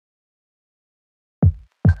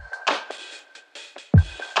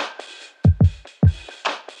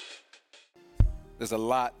There's a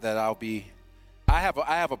lot that I have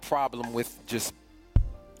a problem with just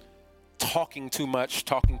talking too much,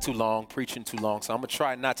 talking too long, preaching too long. So I'm going to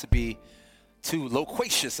try not to be too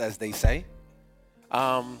loquacious, as they say.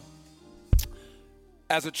 As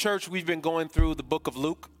a church, we've been going through the book of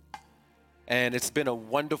Luke, and it's been a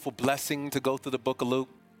wonderful blessing to go through the book of Luke.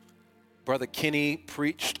 Brother Kenny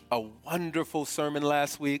preached a wonderful sermon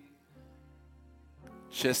last week.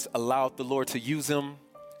 Just allowed the Lord to use him,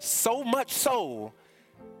 so much so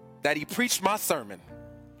that he preached my sermon.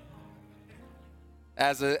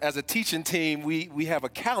 As a teaching team, we have a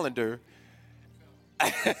calendar.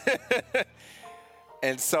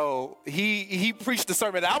 And so he preached the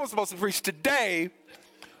sermon that I was supposed to preach today,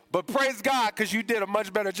 but praise God, because you did a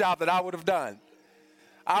much better job than I would have done.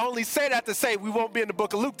 I only say that to say we won't be in the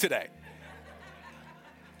book of Luke today.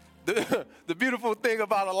 The beautiful thing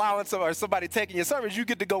about allowing somebody taking your sermon is you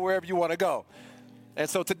get to go wherever you want to go. And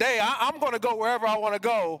so today I'm going to go wherever I want to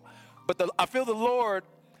go, but I feel the Lord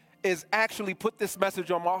is actually put this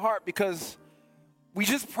message on my heart because we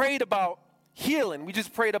just prayed about healing. We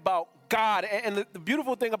just prayed about God. And the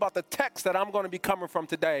beautiful thing about the text that I'm going to be coming from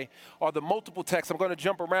today, or the multiple texts, I'm going to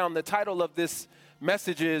jump around. The title of this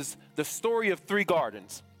message is The Story of Three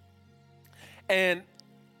Gardens. And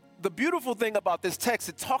the beautiful thing about this text,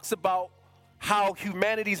 it talks about how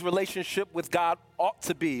humanity's relationship with God ought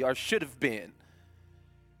to be or should have been.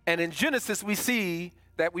 And in Genesis, we see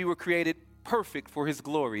that we were created perfect for his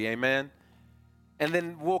glory, amen? And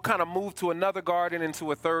then we'll kind of move to another garden,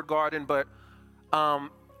 into a third garden, but I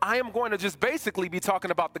am going to just basically be talking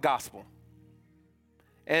about the gospel.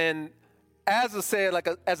 And as I said,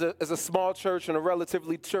 as a small church and a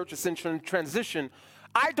relatively church-centered transition,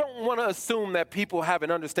 I don't want to assume that people have an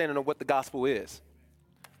understanding of what the gospel is.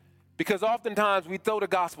 Because oftentimes we throw the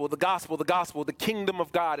gospel, the kingdom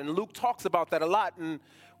of God, and Luke talks about that a lot, and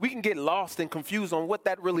we can get lost and confused on what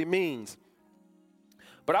that really means.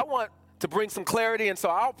 But I want to bring some clarity, and so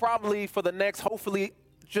I'll probably, for the next, hopefully,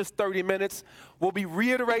 just 30 minutes, we'll be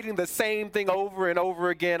reiterating the same thing over and over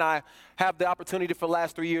again. I have the opportunity for the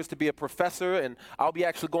last 3 years to be a professor, and I'll be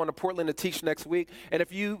actually going to Portland to teach next week. And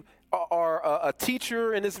if you are a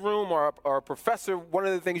teacher in this room or a professor, one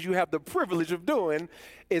of the things you have the privilege of doing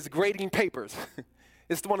is grading papers.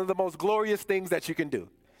 It's one of the most glorious things that you can do.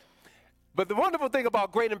 But the wonderful thing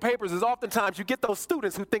about grading papers is oftentimes you get those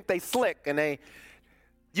students who think they slick, and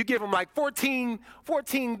you give them like 14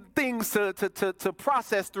 things to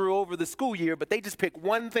process through over the school year, but they just pick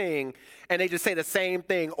one thing and they just say the same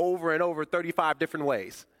thing over and over 35 different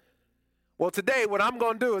ways. Well, today what I'm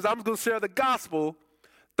going to do is I'm going to share the gospel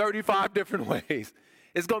 35 different ways.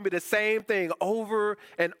 It's going to be the same thing over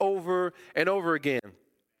and over and over again.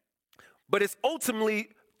 But it's ultimately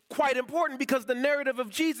quite important because the narrative of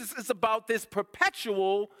Jesus is about this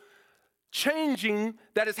perpetual changing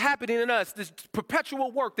that is happening in us, this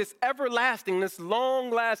perpetual work, this everlasting, this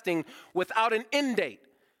long-lasting, without an end date,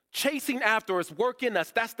 chasing after us, work in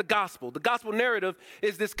us. That's the gospel. The gospel narrative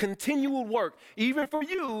is this continual work. Even for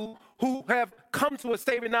you who have come to a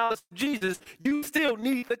saving knowledge of Jesus, you still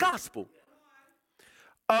need the gospel.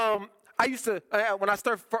 I used to, when I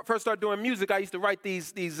first started doing music, I used to write I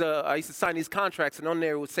used to sign these contracts, and on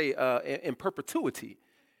there it would say in perpetuity.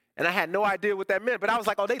 And I had no idea what that meant, but I was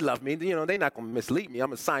like, oh, they love me. You know, they're not going to mislead me. I'm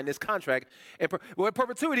going to sign this contract. And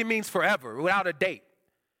perpetuity means forever, without a date.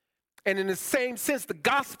 And in the same sense, the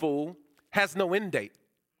gospel has no end date.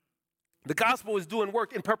 The gospel is doing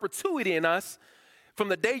work in perpetuity in us from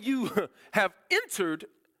the day you have entered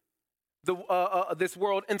this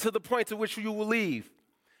world until the point to which you will leave.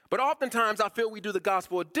 But oftentimes, I feel we do the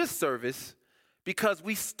gospel a disservice because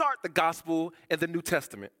we start the gospel in the New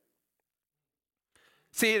Testament.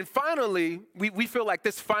 See, and finally, we feel like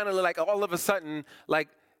this finally, like all of a sudden, like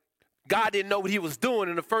God didn't know what he was doing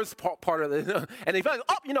in the first part of it. And he felt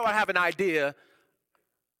like, oh, I have an idea.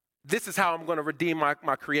 This is how I'm going to redeem my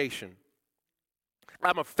creation.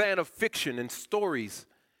 I'm a fan of fiction and stories.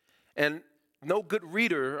 And no good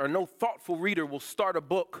reader or no thoughtful reader will start a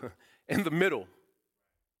book in the middle.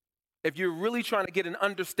 If you're really trying to get an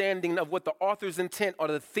understanding of what the author's intent or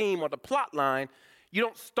the theme or the plot line, you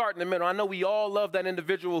don't start in the middle. I know we all love that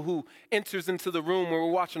individual who enters into the room where we're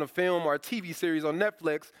watching a film or a TV series on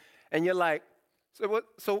Netflix, and you're like,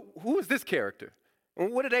 so who is this character?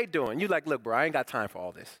 And what are they doing? You're like, look, bro, I ain't got time for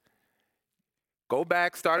all this. Go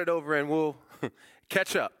back, start it over, and we'll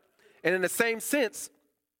catch up. And in the same sense,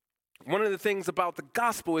 one of the things about the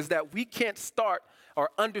gospel is that we can't start or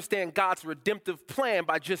understand God's redemptive plan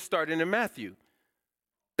by just starting in Matthew.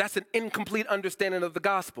 That's an incomplete understanding of the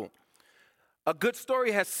gospel. A good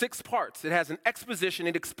story has 6 parts. It has an exposition.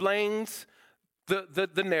 It explains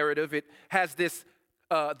the narrative, it has this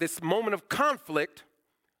moment of conflict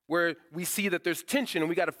where we see that there's tension and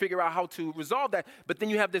we got to figure out how to resolve that. But then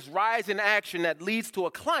you have this rise in action that leads to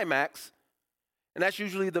a climax. And that's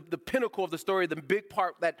usually the pinnacle of the story, the big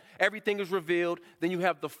part that everything is revealed. Then you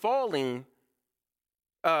have the falling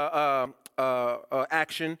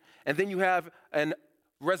action, and then you have an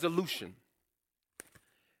resolution.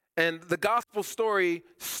 And the gospel story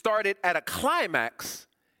started at a climax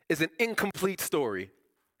is an incomplete story.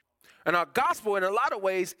 And our gospel, in a lot of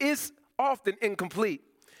ways, is often incomplete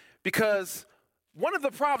because one of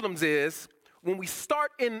the problems is when we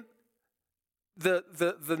start in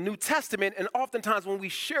the New Testament, and oftentimes when we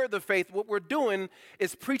share the faith, what we're doing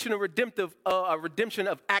is preaching a redemption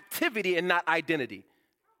of activity and not identity.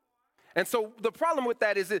 And so the problem with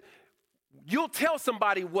that is that you'll tell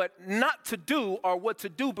somebody what not to do or what to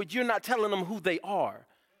do, but you're not telling them who they are.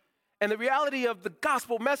 And the reality of the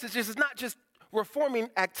gospel message is it's not just reforming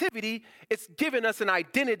activity, it's giving us an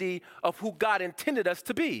identity of who God intended us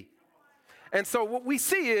to be. And so what we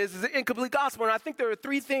see is an incomplete gospel. And I think there are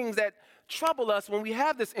three things that trouble us when we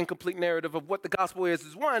have this incomplete narrative of what the gospel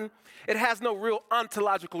is. One, it has no real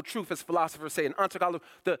ontological truth, as philosophers say,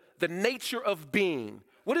 the nature of being.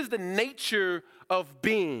 What is the nature of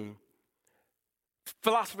being?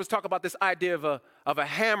 Philosophers talk about this idea of a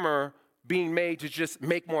hammer being made to just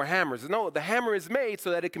make more hammers. No, the hammer is made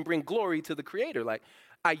so that it can bring glory to the creator. Like,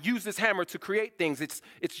 I use this hammer to create things.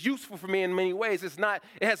 It's useful for me in many ways. It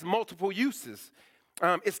has multiple uses.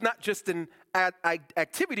 It's not just an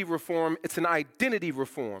activity reform, it's an identity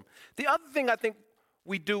reform. The other thing I think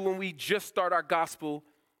we do when we just start our gospel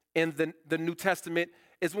in the New Testament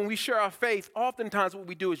is when we share our faith, oftentimes what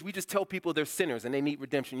we do is we just tell people they're sinners and they need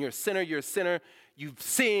redemption. You're a sinner, you've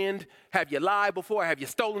sinned. Have you lied before? Have you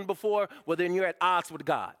stolen before? Well, then you're at odds with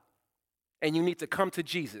God and you need to come to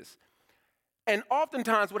Jesus. And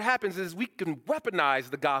oftentimes what happens is we can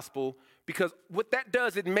weaponize the gospel because what that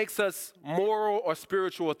does, it makes us moral or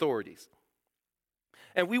spiritual authorities.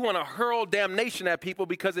 And we want to hurl damnation at people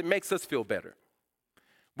because it makes us feel better.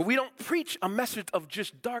 But we don't preach a message of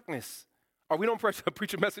just darkness, or we don't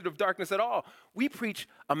preach a message of darkness at all. We preach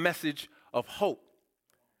a message of hope.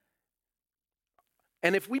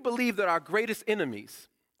 And if we believe that our greatest enemies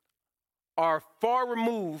are far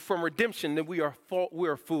removed from redemption, then we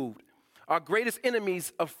are fooled. Our greatest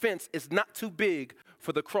enemy's offense is not too big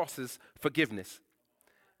for the cross's forgiveness.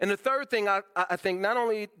 And the third thing, I think, not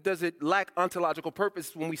only does it lack ontological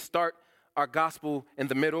purpose when we start our gospel in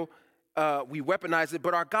the middle, we weaponize it,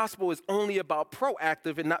 but our gospel is only about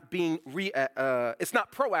proactive and not being, it's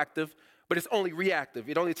not proactive, but it's only reactive.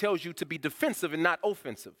 It only tells you to be defensive and not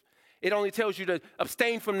offensive. It only tells you to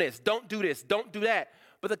abstain from this, don't do that.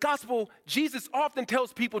 But the gospel, Jesus often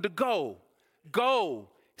tells people to go.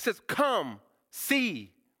 He says, come,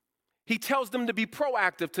 see. He tells them to be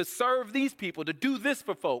proactive, to serve these people, to do this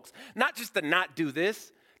for folks, not just to not do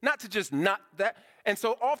this, not to just not that. And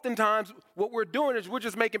so oftentimes what we're doing is we're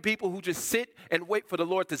just making people who just sit and wait for the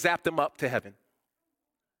Lord to zap them up to heaven.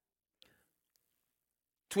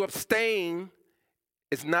 To abstain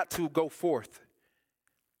is not to go forth.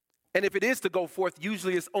 And if it is to go forth,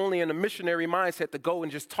 usually it's only in a missionary mindset to go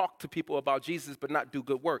and just talk to people about Jesus but not do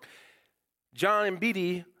good work. John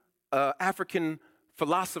Mbidi, African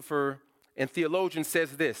philosopher and theologian,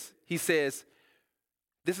 says this. He says,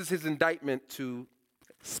 this is his indictment to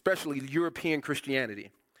especially European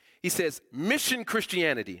Christianity. He says, mission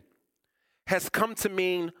Christianity has come to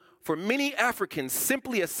mean for many Africans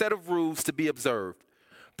simply a set of rules to be observed,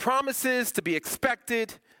 promises to be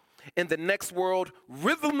expected in the next world,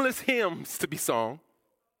 rhythmless hymns to be sung,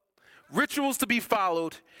 rituals to be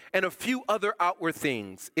followed, and a few other outward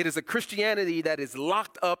things. It is a Christianity that is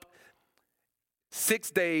locked up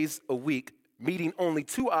 6 days a week, meeting only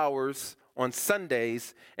 2 hours on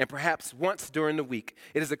Sundays and perhaps once during the week.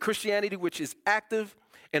 It is a Christianity which is active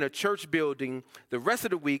in a church building. The rest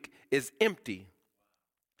of the week is empty.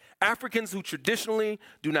 Africans who traditionally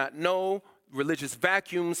do not know religious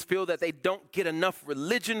vacuums feel that they don't get enough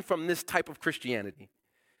religion from this type of Christianity,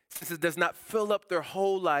 since it does not fill up their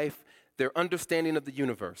whole life, their understanding of the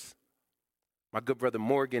universe. My good brother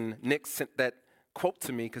Morgan Nick sent that quote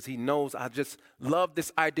to me because he knows I just love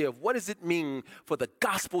this idea of what does it mean for the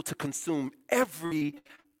gospel to consume every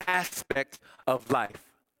aspect of life.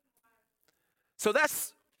 So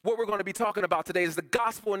that's what we're going to be talking about today is the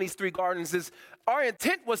gospel in these three gardens. Is our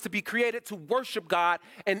intent was to be created to worship God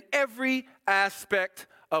in every aspect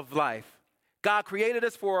of life. God created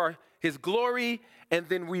us for his glory, and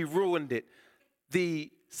then we ruined it.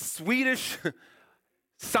 The Swedish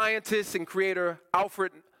scientist and creator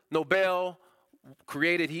Alfred Nobel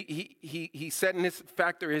created, he set in his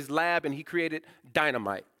factory, his lab, and he created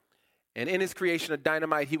dynamite. And in his creation of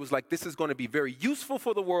dynamite, he was like, this is going to be very useful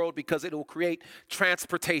for the world because it will create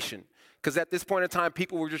transportation. Because at this point in time,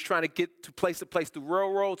 people were just trying to get to place through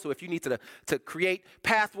railroads. So if you need to create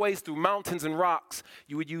pathways through mountains and rocks,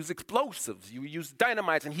 you would use explosives. You would use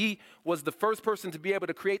dynamites. And he was the first person to be able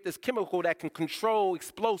to create this chemical that can control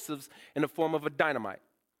explosives in the form of a dynamite.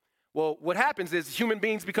 Well, what happens is human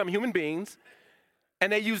beings become human beings,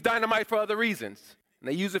 and they use dynamite for other reasons. And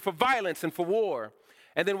they use it for violence and for war.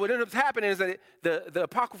 And then what ends up happening is that the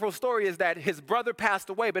apocryphal story is that his brother passed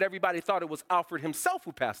away, but everybody thought it was Alfred himself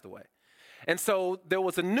who passed away. And so there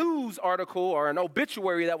was a news article or an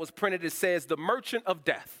obituary that was printed that says, the merchant of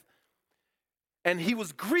death. And he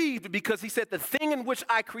was grieved because he said, the thing in which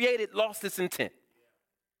I created lost its intent.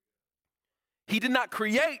 He did not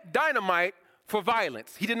create dynamite for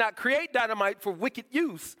violence. He did not create dynamite for wicked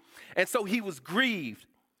use. And so he was grieved.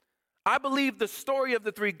 I believe the story of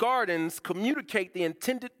the three gardens communicate the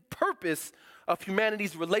intended purpose of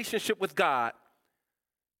humanity's relationship with God.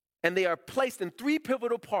 And they are placed in three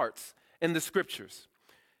pivotal parts in the scriptures.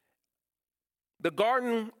 The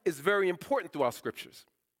garden is very important throughout scriptures.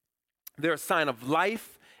 They're a sign of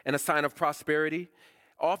life and a sign of prosperity.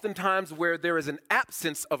 Oftentimes where there is an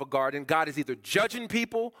absence of a garden, God is either judging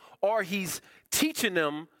people or he's teaching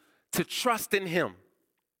them to trust in him.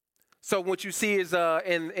 So what you see is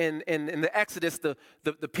in the Exodus,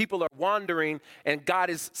 the people are wandering and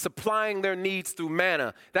God is supplying their needs through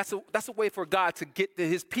manna. That's a way for God to get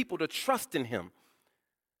his people to trust in him.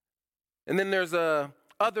 And then there's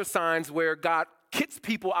other signs where God kicks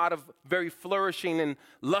people out of very flourishing and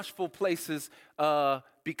lustful places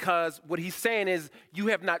because what he's saying is, you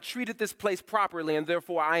have not treated this place properly, and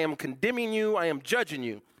therefore I am condemning you, I am judging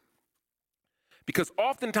you. Because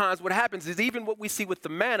oftentimes what happens is, even what we see with the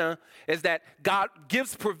manna is that God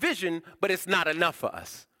gives provision, but it's not enough for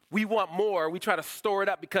us. We want more. We try to store it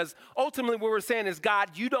up because ultimately what we're saying is,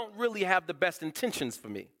 God, you don't really have the best intentions for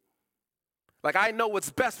me. Like, I know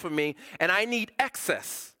what's best for me, and I need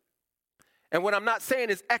excess. And what I'm not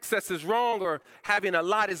saying is excess is wrong or having a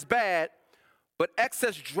lot is bad, but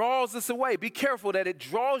excess draws us away. Be careful that it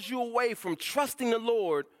draws you away from trusting the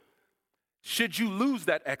Lord should you lose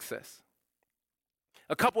that excess.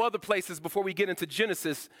 A couple other places before we get into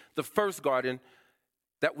Genesis, the first garden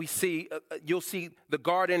that we see, you'll see the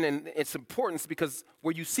garden and its importance, because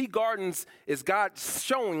where you see gardens is God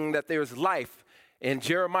showing that there's life. In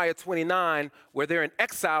Jeremiah 29, where they're in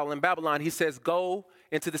exile in Babylon, he says, go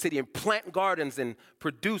into the city and plant gardens and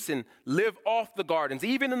produce and live off the gardens.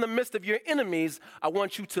 Even in the midst of your enemies, I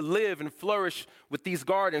want you to live and flourish with these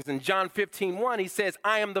gardens. In John 15:1, he says,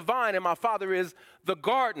 I am the vine and my Father is the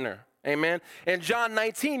gardener. Amen. In John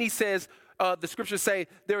 19, he says, the scriptures say,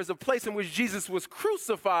 there is a place in which Jesus was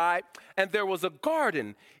crucified and there was a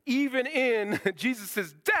garden. Even in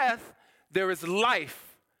Jesus' death, there is life.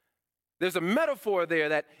 There's a metaphor there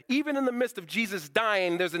that even in the midst of Jesus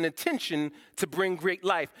dying, there's an intention to bring great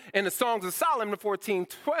life. In the Songs of Solomon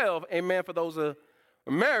 14:12, amen, for those who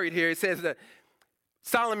are married here, it says that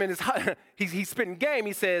Solomon is, he's spitting game.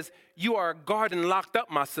 He says, you are a garden locked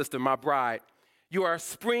up, my sister, my bride. You are a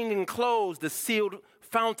spring enclosed, a sealed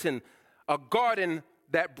fountain, a garden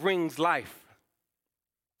that brings life.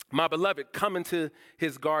 My beloved, come into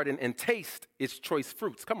his garden and taste its choice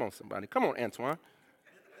fruits. Come on, somebody. Come on, Antoine.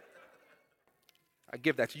 I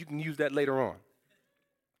give that to you. You can use that later on.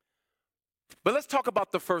 But let's talk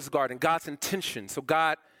about the first garden, God's intention. So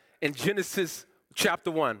God, in Genesis chapter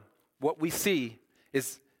 1, what we see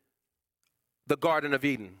is the Garden of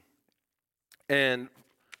Eden. And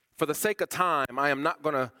for the sake of time, I am not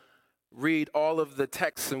going to read all of the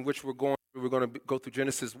texts in which we're going to go through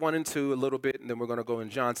Genesis 1 and 2 a little bit, and then we're going to go in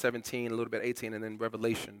John 17, a little bit 18, and then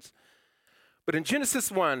Revelations. But in Genesis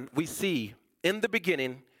 1, we see in the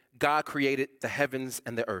beginning, God created the heavens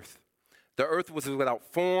and the earth. The earth was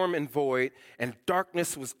without form and void, and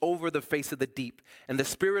darkness was over the face of the deep. And the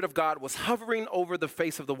Spirit of God was hovering over the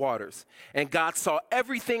face of the waters. And God saw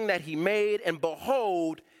everything that he made, and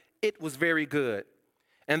behold, it was very good.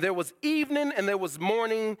 And there was evening, and there was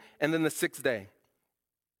morning, and then the sixth day.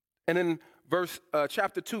 And in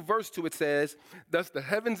chapter 2, verse 2, it says, thus the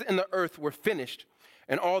heavens and the earth were finished,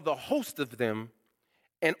 and all the host of them.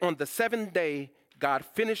 And on the seventh day, God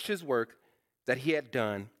finished his work that he had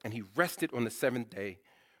done, and he rested on the seventh day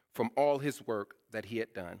from all his work that he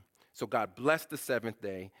had done. So God blessed the seventh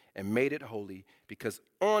day and made it holy, because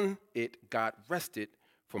on it God rested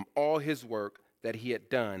from all his work that he had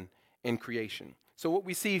done in creation. So what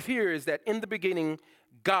we see here is that in the beginning,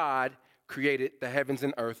 God created the heavens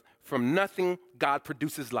and earth. From nothing, God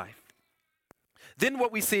produces life. Then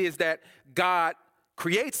what we see is that God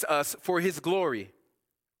creates us for his glory.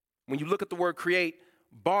 When you look at the word create,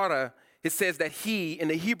 bara, it says that he, in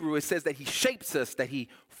the Hebrew, it says that he shapes us, that he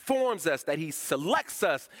forms us, that he selects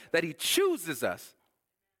us, that he chooses us.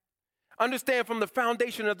 Understand, from the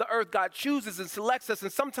foundation of the earth, God chooses and selects us.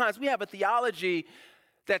 And sometimes we have a theology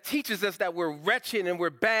that teaches us that we're wretched and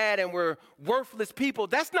we're bad and we're worthless people.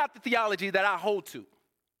 That's not the theology that I hold to.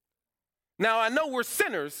 Now, I know we're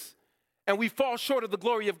sinners and we fall short of the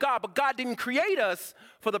glory of God, but God didn't create us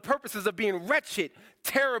for the purposes of being wretched,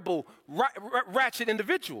 terrible, ratchet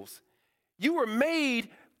individuals. You were made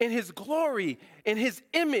in his glory, in his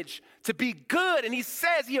image, to be good. And he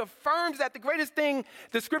says, he affirms that the greatest thing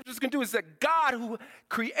the scriptures can do is that God, who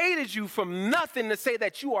created you from nothing, to say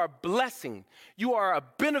that you are a blessing. You are a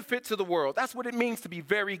benefit to the world. That's what it means to be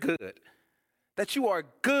very good. That you are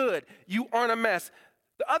good. You aren't a mess.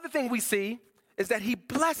 The other thing we see is that he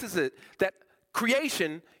blesses it, that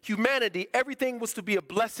creation, humanity, everything was to be a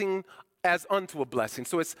blessing as unto a blessing.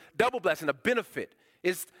 So it's double blessing, a benefit.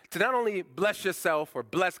 Is to not only bless yourself or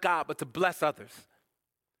bless God, but to bless others.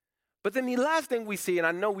 But then the last thing we see, and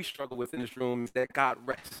I know we struggle with in this room, is that God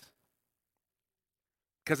rests.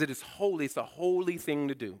 Because it is holy. It's a holy thing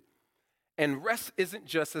to do. And rest isn't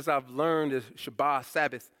just, as I've learned, as Shabbat,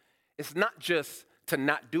 Sabbath, it's not just to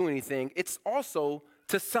not do anything. It's also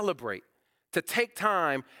to celebrate, to take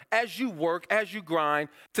time as you work, as you grind,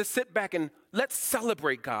 to sit back and let's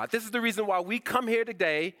celebrate God. This is the reason why we come here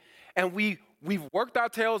today and we've worked our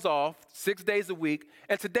tails off 6 days a week,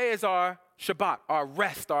 and today is our Shabbat, our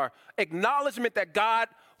rest, our acknowledgement that God,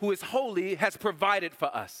 who is holy, has provided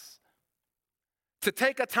for us. To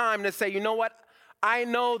take a time to say, you know what? I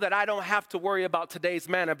know that I don't have to worry about today's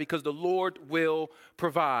manna because the Lord will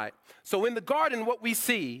provide. So in the garden, what we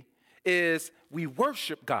see is we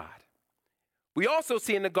worship God. We also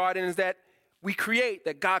see in the garden is that we create,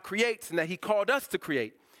 that God creates, and that he called us to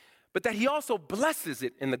create. But that he also blesses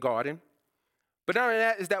it in the garden. But not only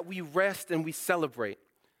that, is that we rest and we celebrate.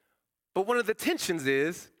 But one of the tensions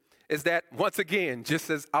is that, once again, just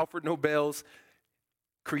as Alfred Nobel's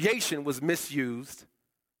creation was misused,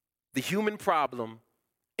 the human problem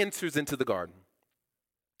enters into the garden.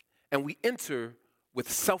 And we enter with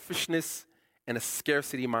selfishness and a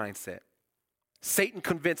scarcity mindset. Satan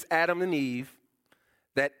convinced Adam and Eve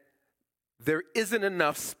that there isn't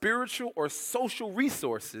enough spiritual or social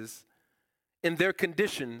resources in their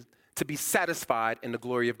condition to be satisfied in the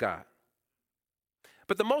glory of God.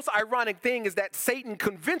 But the most ironic thing is that Satan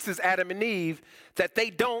convinces Adam and Eve that they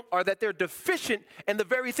don't, or that they're deficient in the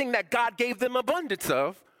very thing that God gave them abundance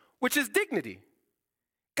of, which is dignity.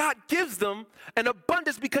 God gives them an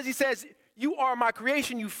abundance because he says, you are my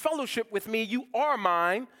creation, you fellowship with me, you are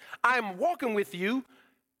mine, I am walking with you.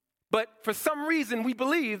 But for some reason, we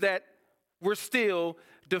believe that we're still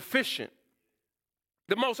deficient.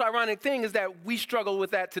 The most ironic thing is that we struggle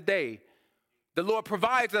with that today. The Lord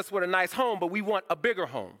provides us with a nice home, but we want a bigger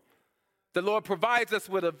home. The Lord provides us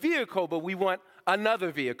with a vehicle, but we want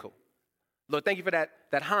another vehicle. Lord, thank you for that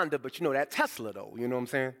Honda, but you know, that Tesla though, you know what I'm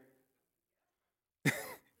saying?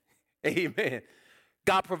 Amen.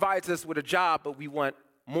 God provides us with a job, but we want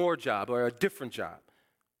more job or a different job.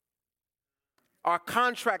 Our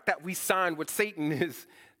contract that we signed with Satan is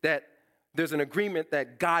that there's an agreement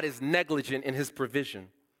that God is negligent in his provision.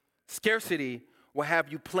 Scarcity will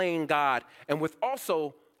have you playing God and with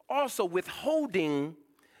also withholding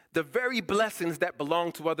the very blessings that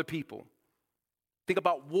belong to other people. Think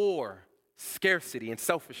about war, scarcity, and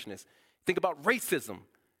selfishness. Think about racism,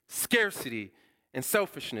 scarcity, and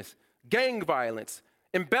selfishness. Gang violence,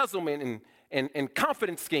 embezzlement, and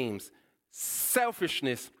confidence schemes,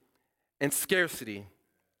 selfishness, and scarcity.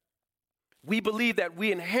 We believe that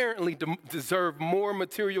we inherently deserve more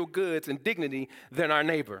material goods and dignity than our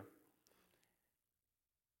neighbor.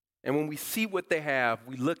 And when we see what they have,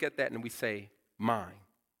 we look at that and we say, mine.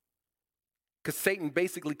 Because Satan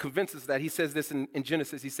basically convinces that. He says this in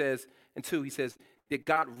Genesis, he says, in 2, he says, did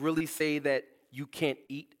God really say that you can't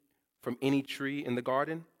eat from any tree in the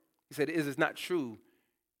garden? He said, it is not true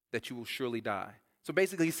that you will surely die. So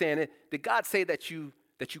basically he's saying, did God say that you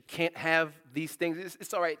can't have these things?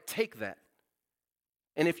 It's all right, take that.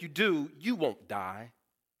 And if you do, you won't die.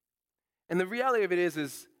 And the reality of it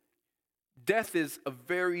is death is a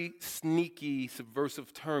very sneaky,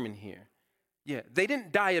 subversive term in here. Yeah, they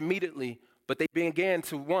didn't die immediately, but they began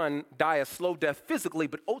to, die a slow death physically,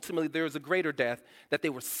 but ultimately there was a greater death, that they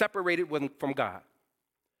were separated from God.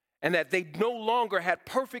 And that they no longer had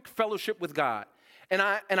perfect fellowship with God. And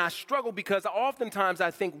I struggle because oftentimes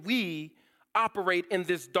I think we operate in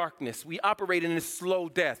this darkness. We operate in this slow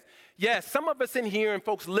death. yes, some of us in here and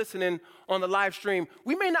folks listening on the live stream,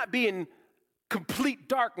 we may not be in complete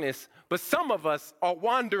darkness, but some of us are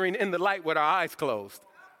wandering in the light with our eyes closed.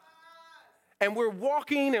 And we're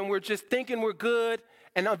walking and we're just thinking we're good,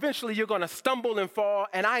 and eventually you're going to stumble and fall.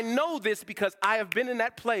 And I know this because I have been in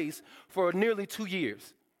that place for nearly 2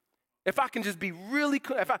 years. If I can just be really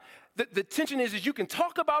clear, the tension is you can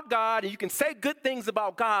talk about God and you can say good things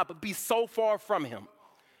about God, but be so far from him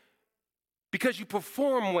because you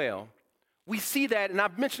perform well. We see that, and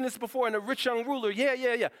I've mentioned this before in The Rich Young Ruler.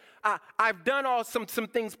 Yeah. I've done some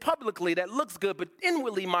things publicly that looks good, but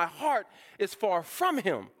inwardly my heart is far from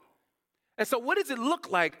him. And so what does it look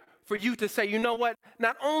like for you to say, you know what,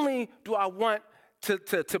 not only do I want to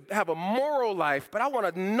have a moral life, but I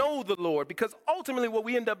want to know the Lord, because ultimately what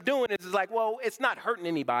we end up doing is like, well, it's not hurting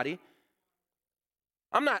anybody.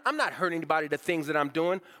 I'm not hurting anybody, the things that I'm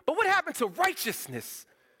doing. But what happened to righteousness?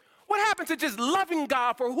 What happened to just loving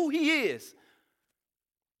God for who he is?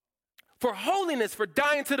 For holiness, for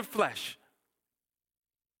dying to the flesh.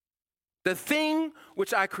 The thing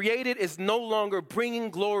which I created is no longer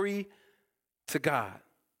bringing glory to God.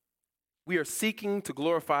 We are seeking to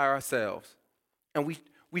glorify ourselves. And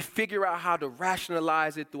we figure out how to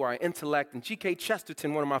rationalize it through our intellect. And G.K.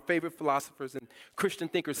 Chesterton, one of my favorite philosophers and Christian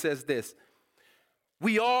thinkers, says this: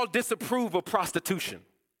 we all disapprove of prostitution,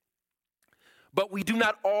 but we do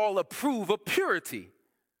not all approve of purity.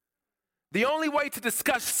 The only way to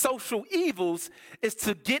discuss social evils is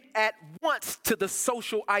to get at once to the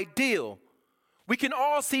social ideal. We can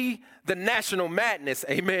all see the national madness,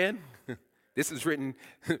 amen? This is written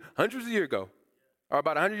hundreds of years ago, or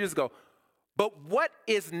about 100 years ago. But what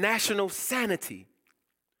is national sanity?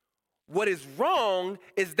 What is wrong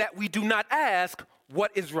is that we do not ask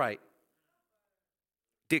what is right.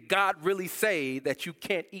 Did God really say that you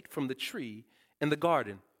can't eat from the tree in the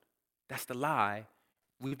garden? That's the lie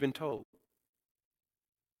we've been told.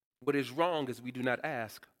 What is wrong is we do not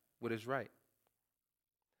ask what is right.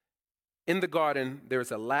 In the garden,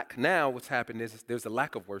 there's a lack. Now what's happened is there's a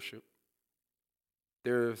lack of worship.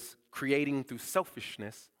 There's creating through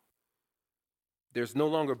selfishness. There's no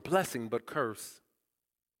longer blessing but curse.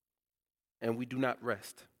 And we do not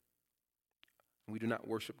rest. We do not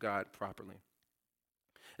worship God properly.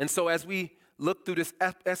 And so as we look through this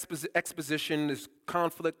exposition, this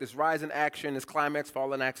conflict, this rise in action, this climax,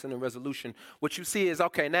 fall in action, and resolution, what you see is,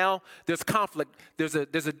 okay, now there's conflict. There's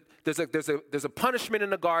a punishment in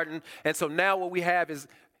the garden. And so now what we have is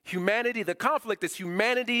humanity. The conflict is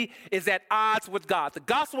humanity is at odds with God. The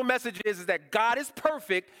gospel message is that God is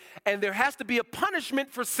perfect, and there has to be a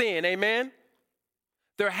punishment for sin. Amen?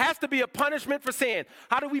 There has to be a punishment for sin.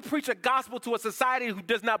 How do we preach a gospel to a society who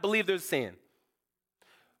does not believe there's sin?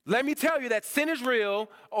 Let me tell you that sin is real,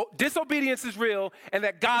 disobedience is real, and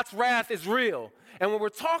that God's wrath is real. And when we're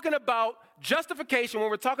talking about justification, when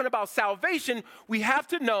we're talking about salvation, we have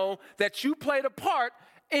to know that you played a part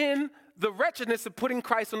in the wretchedness of putting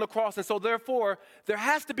Christ on the cross. And so therefore, there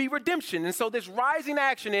has to be redemption. And so this rising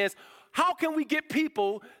action is, how can we get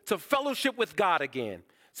people to fellowship with God again?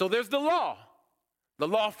 So there's the law. The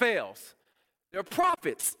law fails. There are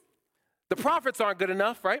prophets. The prophets aren't good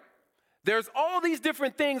enough, right? There's all these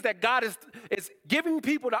different things that God is giving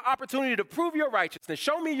people the opportunity to prove your righteousness.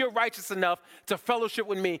 Show me you're righteous enough to fellowship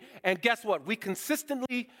with me. And guess what? We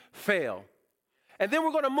consistently fail. And then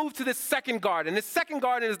we're going to move to this second garden. This second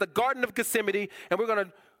garden is the Garden of Gethsemane, and we're going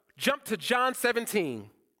to jump to John 17.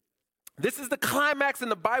 This is the climax in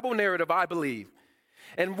the Bible narrative, I believe.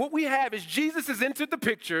 And what we have is Jesus has entered the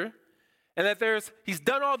picture, and that he's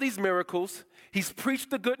done all these miracles. He's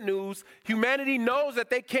preached the good news. Humanity knows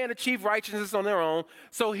that they can't achieve righteousness on their own.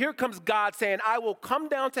 So here comes God saying, I will come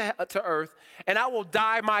down to earth, and I will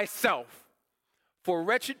die myself for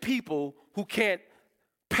wretched people who can't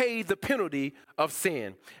pay the penalty of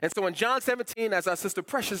sin. And so in John 17, as our sister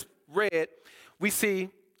Precious read, we see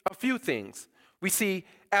a few things. We see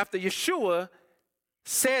after Yeshua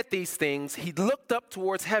said these things, he looked up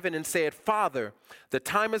towards heaven and said, Father, the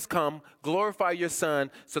time has come, glorify your Son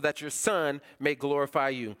so that your Son may glorify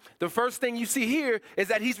you. The first thing you see here is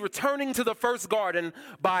that he's returning to the first garden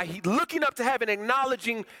by looking up to heaven,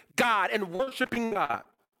 acknowledging God and worshiping God.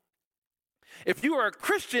 If you are a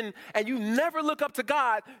Christian and you never look up to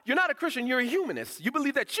God, you're not a Christian, you're a humanist. You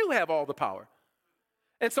believe that you have all the power.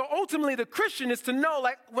 And so ultimately the Christian is to know,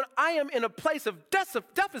 like, when I am in a place of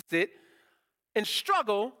deficit and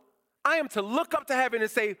struggle, I am to look up to heaven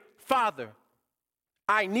and say, Father,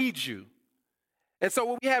 I need you. And so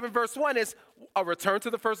what we have in verse 1 is a return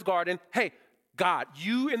to the first garden. Hey, God,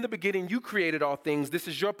 you in the beginning, you created all things. This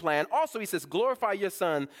is your plan. Also, he says, glorify your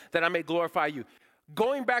Son that I may glorify you.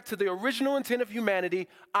 going back to the original intent of humanity,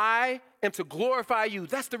 I am to glorify you.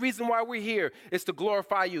 That's the reason why we're here, is to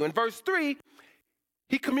glorify you. In verse 3,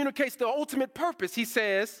 he communicates the ultimate purpose. He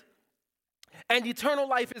says, and eternal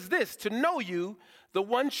life is this, to know you, the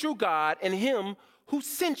one true God, and him who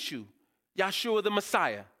sent you, Yahshua the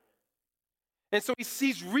Messiah. And so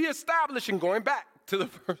he's reestablishing, going back to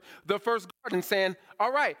the first garden, saying,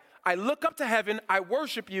 all right, I look up to heaven, I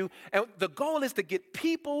worship you, and the goal is to get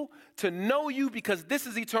people to know you because this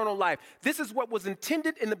is eternal life. This is what was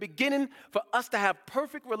intended in the beginning for us to have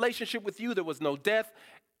perfect relationship with you. There was no death,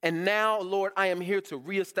 and now, Lord, I am here to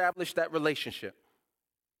reestablish that relationship.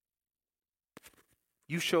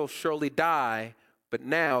 You shall surely die, but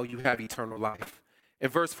now you have eternal life. In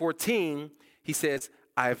verse 14, he says,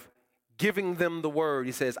 I've giving them the word.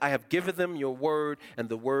 He says, I have given them your word, and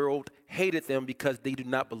the world hated them because they do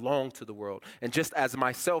not belong to the world. And just as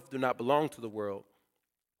myself do not belong to the world.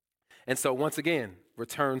 And so once again,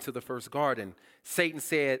 return to the first garden. Satan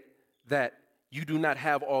said that you do not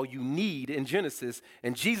have all you need in Genesis.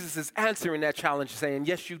 And Jesus is answering that challenge saying,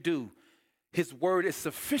 yes, you do. His word is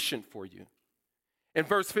sufficient for you. In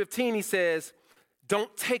verse 15, he says,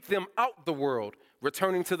 don't take them out the world.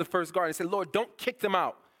 Returning to the first garden, he said, Lord, don't kick them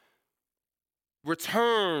out.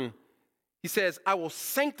 Return. He says, I will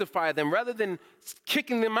sanctify them. Rather than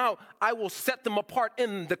kicking them out, I will set them apart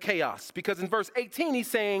in the chaos. Because in verse 18, he's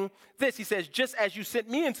saying this. He says, just as you sent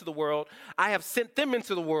me into the world, I have sent them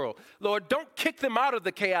into the world. Lord, don't kick them out of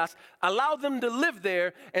the chaos. Allow them to live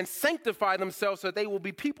there and sanctify themselves so they will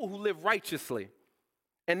be people who live righteously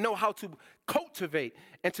and know how to cultivate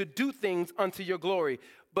and to do things unto your glory.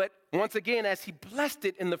 But once again, as he blessed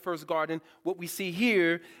it in the first garden, what we see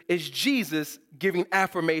here is Jesus giving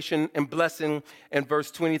affirmation and blessing in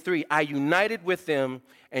verse 23. I united with them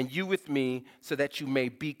and you with me so that you may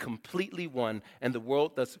be completely one, and the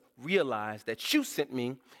world does realize that you sent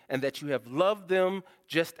me and that you have loved them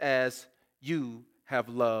just as you have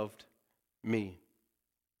loved me.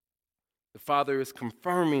 The Father is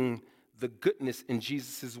confirming the goodness in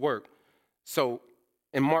Jesus' work. So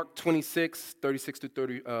in Mark 26, 36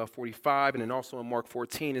 to 45, and then also in Mark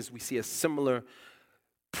 14, as we see a similar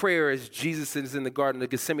prayer as Jesus is in the Garden of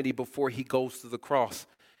Gethsemane before he goes to the cross.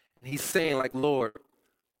 And he's saying, like, Lord,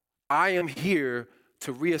 I am here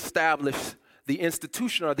to reestablish the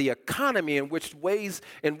institution or the economy in which ways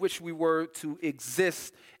in which we were to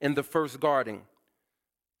exist in the first garden.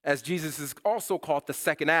 As Jesus is also called the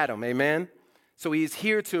second Adam, amen? So he's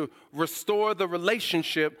here to restore the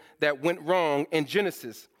relationship that went wrong in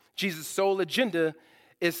Genesis. Jesus' sole agenda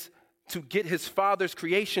is to get his Father's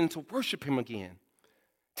creation to worship him again,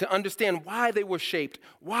 to understand why they were shaped,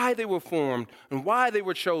 why they were formed, and why they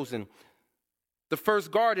were chosen. The first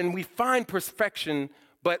garden, we find perfection,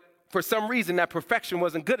 but for some reason that perfection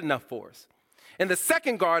wasn't good enough for us. In the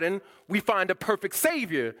second garden, we find a perfect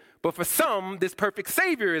Savior, but for some, this perfect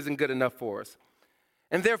Savior isn't good enough for us.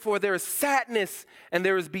 And therefore, there is sadness and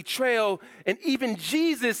there is betrayal. And even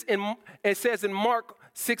Jesus, it says in Mark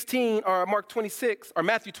 16 or Mark 26 or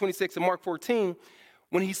Matthew 26 and Mark 14,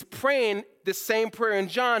 when he's praying this same prayer in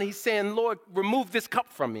John, he's saying, Lord, remove this cup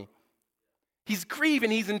from me. He's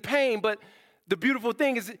grieving, he's in pain, but the beautiful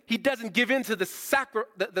thing is he doesn't give in to the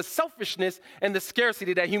selfishness and the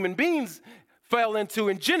scarcity that human beings fell into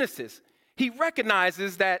in Genesis. He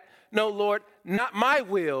recognizes that, no, Lord, not my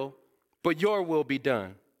will, but your will be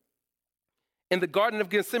done. In the Garden of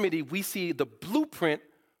Gethsemane, we see the blueprint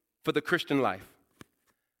for the Christian life.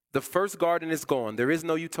 The first garden is gone. There is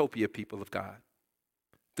no utopia, people of God.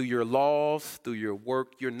 Through your laws, through your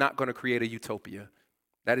work, you're not going to create a utopia.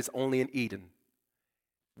 That is only in Eden.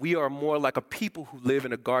 We are more like a people who live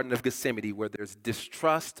in a Garden of Gethsemane where there's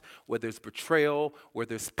distrust, where there's betrayal, where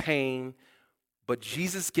there's pain. But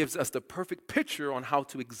Jesus gives us the perfect picture on how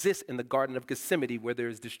to exist in the Garden of Gethsemane where there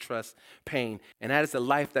is distrust, pain. And that is a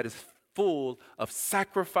life that is full of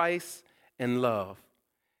sacrifice and love.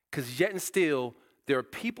 Because yet and still, there are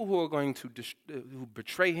people who are going to who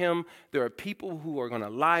betray him. There are people who are going to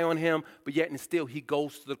lie on him. But yet and still, he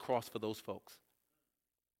goes to the cross for those folks.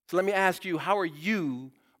 So let me ask you, how are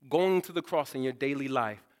you going to the cross in your daily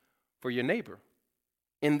life for your neighbor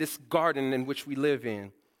in this garden in which we live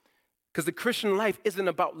in? Because the Christian life isn't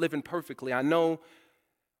about living perfectly. I know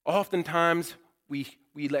oftentimes we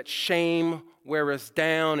let shame wear us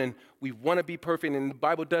down and we want to be perfect. And the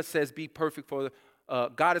Bible does says be perfect for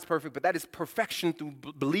God is perfect, but that is perfection through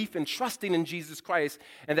belief and trusting in Jesus Christ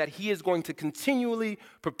and that he is going to continually,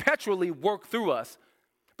 perpetually work through us.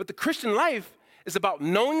 But the Christian life is about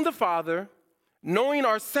knowing the Father, knowing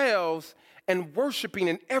ourselves, and worshiping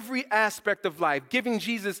in every aspect of life, giving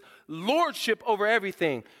Jesus lordship over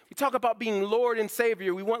everything. We talk about being Lord and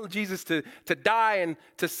Savior. We want Jesus to die and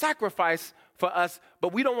to sacrifice for us,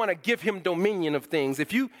 but we don't want to give him dominion of things.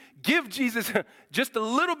 If you give Jesus just a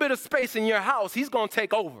little bit of space in your house, he's going to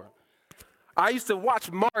take over. I used to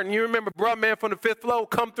watch Martin. You remember bruh man from the fifth floor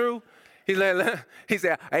come through? He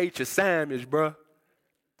said, I ate your sandwich, bruh.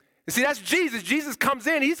 You see, that's Jesus. Jesus comes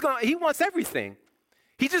in. He wants everything.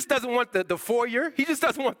 He just doesn't want the foyer. He just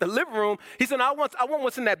doesn't want the living room. He said, I want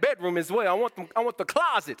what's in that bedroom as well. I want the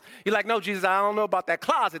closet. You're like, no, Jesus, I don't know about that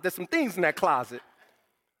closet. There's some things in that closet.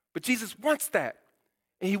 But Jesus wants that.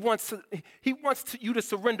 And he wants you to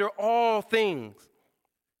surrender all things.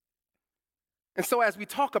 And so as we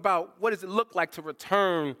talk about what does it look like to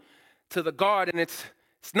return to the garden, it's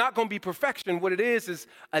not going to be perfection. What it is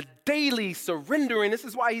a daily surrendering. This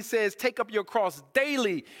is why he says, take up your cross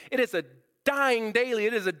daily. It is a dying daily.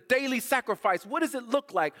 It is a daily sacrifice. What does it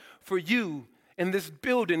look like for you in this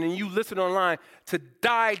building and you listen online to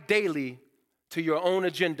die daily to your own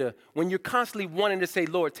agenda when you're constantly wanting to say,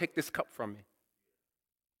 Lord, take this cup from me.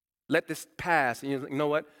 Let this pass. And you're like, you know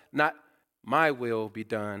what? Not my will be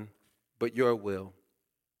done, but your will.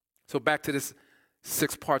 So back to this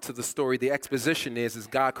 6 parts of the story. The exposition is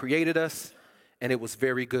God created us and it was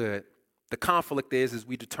very good. The conflict is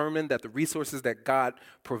we determined that the resources that God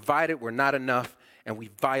provided were not enough and we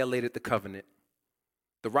violated the covenant.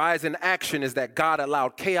 The rise in action is that God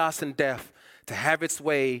allowed chaos and death to have its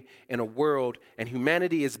way in a world, and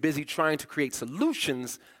humanity is busy trying to create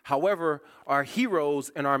solutions. However, our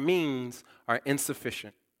heroes and our means are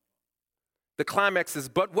insufficient. The climax is,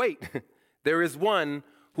 but wait, there is one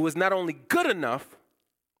who is not only good enough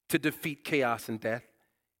to defeat chaos and death,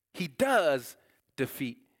 he does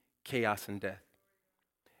defeat chaos and death.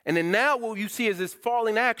 And then now what you see is this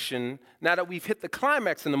falling action, now that we've hit the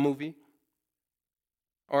climax in the movie,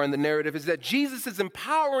 or in the narrative, is that Jesus is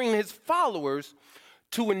empowering his followers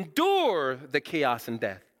to endure the chaos and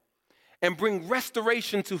death and bring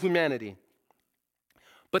restoration to humanity.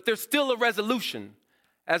 But there's still a resolution.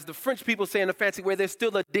 As the French people say in a fancy way, there's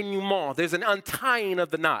still a denouement. There's an untying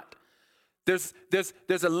of the knot. There's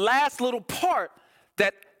a last little part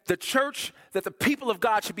that the church, that the people of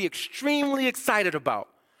God should be extremely excited about.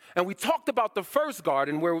 And we talked about the first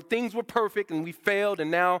garden where things were perfect and we failed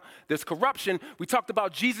and now there's corruption. We talked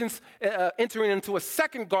about Jesus entering into a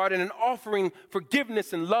second garden and offering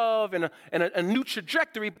forgiveness and love and a new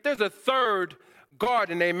trajectory. But there's a third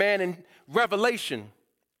garden, amen, in Revelation.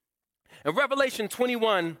 In Revelation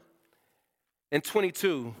 21 and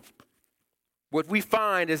 22, what we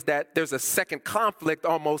find is that there's a second conflict,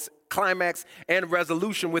 almost climax and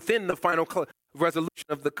resolution within the final resolution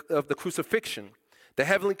of the crucifixion. The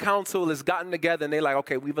heavenly council has gotten together and they're like,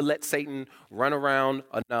 okay, we've let Satan run around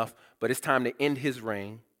enough, but it's time to end his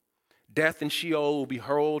reign. Death and Sheol will be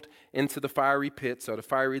hurled into the fiery pits or the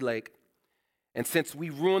fiery lake. And since we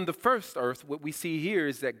ruined the first earth, what we see here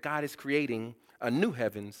is that God is creating a new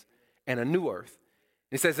heavens and a new earth.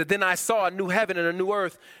 It says that then I saw a new heaven and a new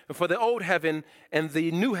earth, and for the old heaven and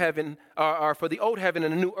the new heaven, or for the old heaven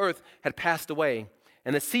and the new earth had passed away,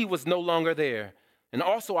 and the sea was no longer there. And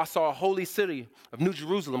also I saw a holy city of New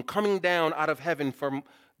Jerusalem coming down out of heaven from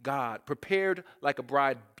God, prepared like a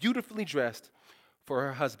bride, beautifully dressed for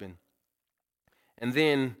her husband. And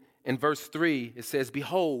then in verse 3, it says,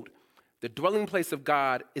 behold, the dwelling place of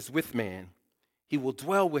God is with man. He will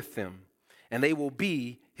dwell with them, and they will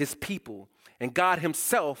be his people. And God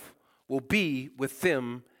himself will be with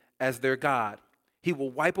them as their God. He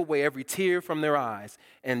will wipe away every tear from their eyes,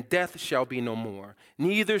 and death shall be no more.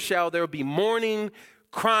 Neither shall there be mourning,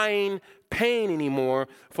 crying, pain anymore,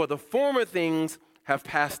 for the former things have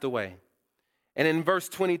passed away. And in verse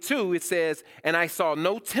 22, it says, and I saw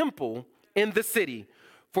no temple in the city,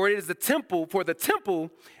 for the temple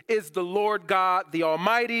is the Lord God, the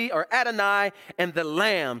Almighty, or Adonai, and the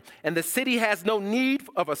Lamb. And the city has no need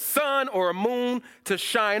of a sun or a moon to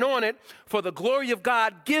shine on it, for the glory of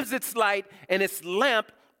God gives its light, and its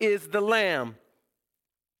lamp is the Lamb.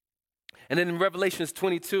 And then in Revelations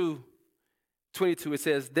 22, it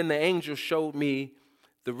says, then the angel showed me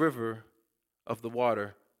the river of the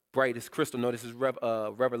water, bright as crystal. No, this is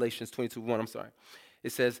Revelations 22:1, I'm sorry.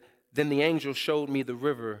 It says, then the angel showed me the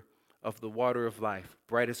river of the water of life,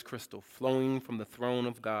 bright as crystal, flowing from the throne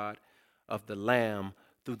of God, of the Lamb,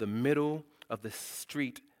 through the middle of the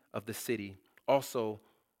street of the city. Also,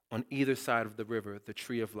 on either side of the river, the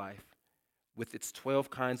tree of life, with its 12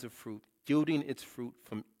 kinds of fruit, yielding its fruit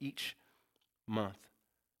from each month.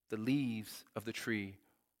 The leaves of the tree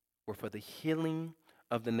were for the healing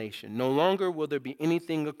of the nation. No longer will there be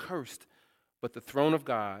anything accursed, but the throne of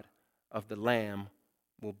God, of the Lamb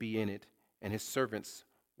will be in it, and his servants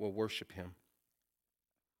will worship him.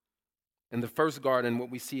 In the first garden, what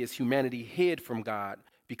we see is humanity hid from God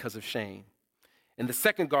because of shame. In the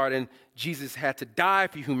second garden, Jesus had to die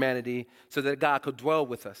for humanity so that God could dwell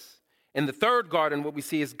with us. In the third garden, what we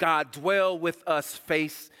see is God dwell with us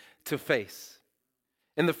face to face.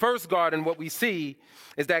 In the first garden, what we see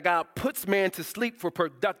is that God puts man to sleep for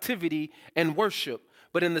productivity and worship.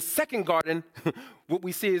 But in the second garden, what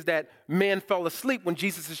we see is that man fell asleep when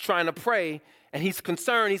Jesus is trying to pray, and he's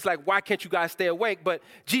concerned. He's like, why can't you guys stay awake? But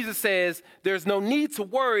Jesus says, there's no need to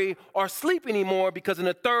worry or sleep anymore, because in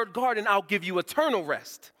the third garden, I'll give you eternal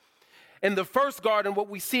rest. In the first garden, what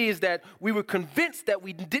we see is that we were convinced that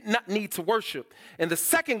we did not need to worship. In the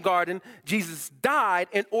second garden, Jesus died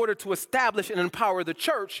in order to establish and empower the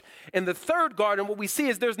church. In the third garden, what we see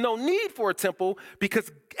is there's no need for a temple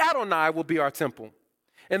because Adonai will be our temple.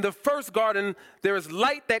 In the first garden, there is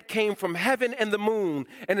light that came from heaven and the moon.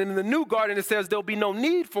 And in the new garden, it says there'll be no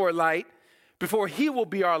need for a light before he will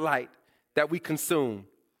be our light that we consume.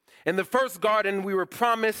 In the first garden, we were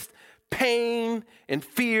promised pain and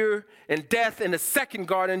fear and death. In the second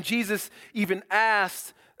garden, Jesus even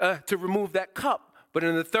asked to remove that cup. But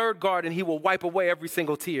in the third garden, he will wipe away every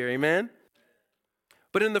single tear. Amen?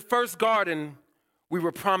 But in the first garden, we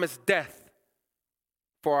were promised death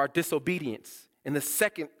for our disobedience. In the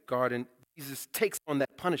second garden, Jesus takes on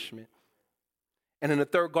that punishment. And in the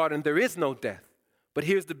third garden, there is no death. But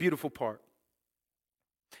here's the beautiful part.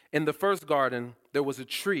 In the first garden, there was a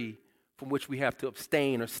tree from which we have to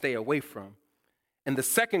abstain or stay away from. In the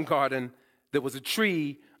second garden, there was a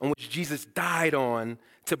tree on which Jesus died on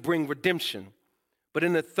to bring redemption. But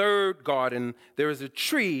in the third garden, there is a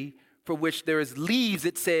tree for which there is leaves.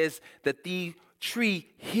 It says that the tree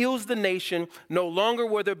heals the nation. No longer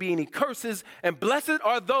will there be any curses, and blessed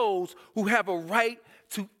are those who have a right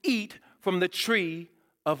to eat from the tree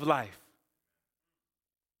of life.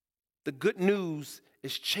 The good news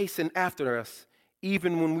is chasing after us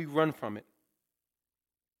even when we run from it.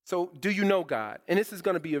 So, do you know God? And this is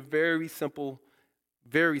going to be a very simple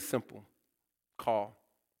call.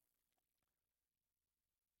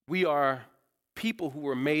 We are people who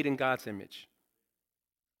were made in God's image.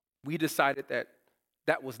 We decided that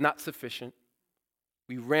that was not sufficient.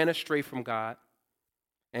 We ran astray from God.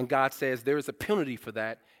 And God says there is a penalty for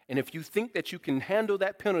that. And if you think that you can handle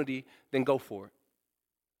that penalty, then go for it.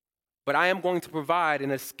 But I am going to provide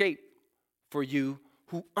an escape for you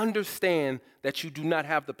who understand that you do not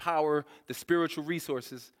have the power, the spiritual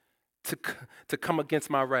resources to come against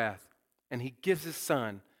my wrath. And he gives his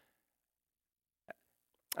son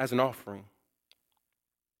as an offering.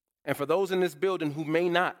 And for those in this building who may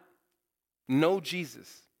not know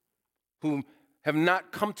Jesus, who have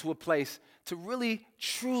not come to a place to really,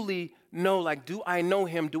 truly know, like, do I know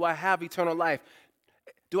him? Do I have eternal life?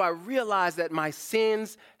 Do I realize that my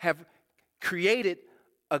sins have created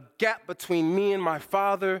a gap between me and my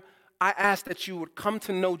Father? I ask that you would come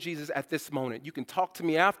to know Jesus at this moment. You can talk to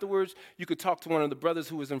me afterwards. You could talk to one of the brothers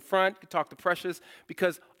who was in front. You could talk to Precious,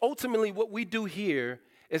 because ultimately what we do here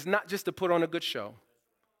is not just to put on a good show.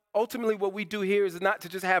 Ultimately, what we do here is not to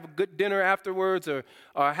just have a good dinner afterwards or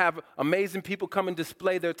have amazing people come and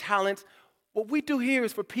display their talents. What we do here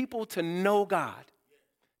is for people to know God,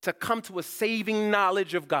 to come to a saving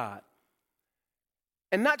knowledge of God.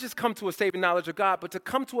 And not just come to a saving knowledge of God, but to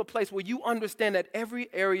come to a place where you understand that every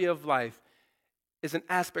area of life is an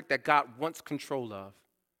aspect that God wants control of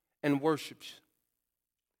and worships.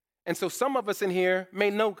 And so some of us in here may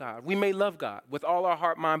know God. We may love God with all our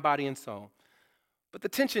heart, mind, body, and soul. But the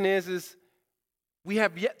tension is we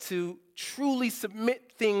have yet to truly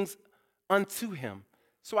submit things unto him.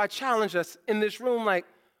 So I challenge us in this room, like,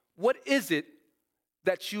 what is it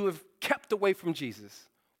that you have kept away from Jesus?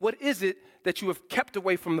 What is it that you have kept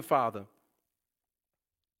away from the Father?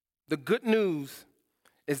 The good news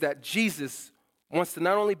is that Jesus wants to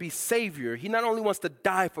not only be Savior, he not only wants to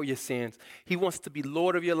die for your sins, he wants to be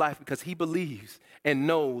Lord of your life because he believes and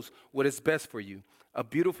knows what is best for you. A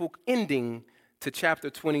beautiful ending to chapter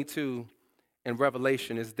 22 in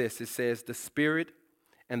Revelation is this. It says, the Spirit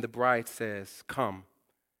and the bride says, come.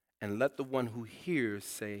 And let the one who hears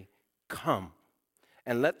say, come.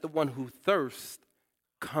 And let the one who thirsts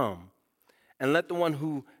come. And let the one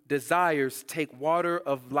who desires take water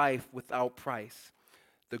of life without price.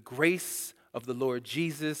 The grace of the Lord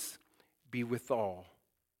Jesus be with all.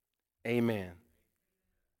 Amen.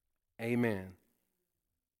 Amen.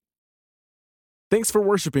 Thanks for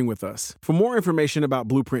worshiping with us. For more information about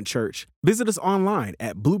Blueprint Church, visit us online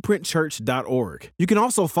at blueprintchurch.org. You can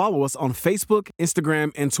also follow us on Facebook,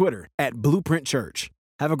 Instagram, and Twitter at Blueprint Church.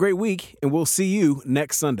 Have a great week, and we'll see you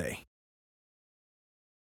next Sunday.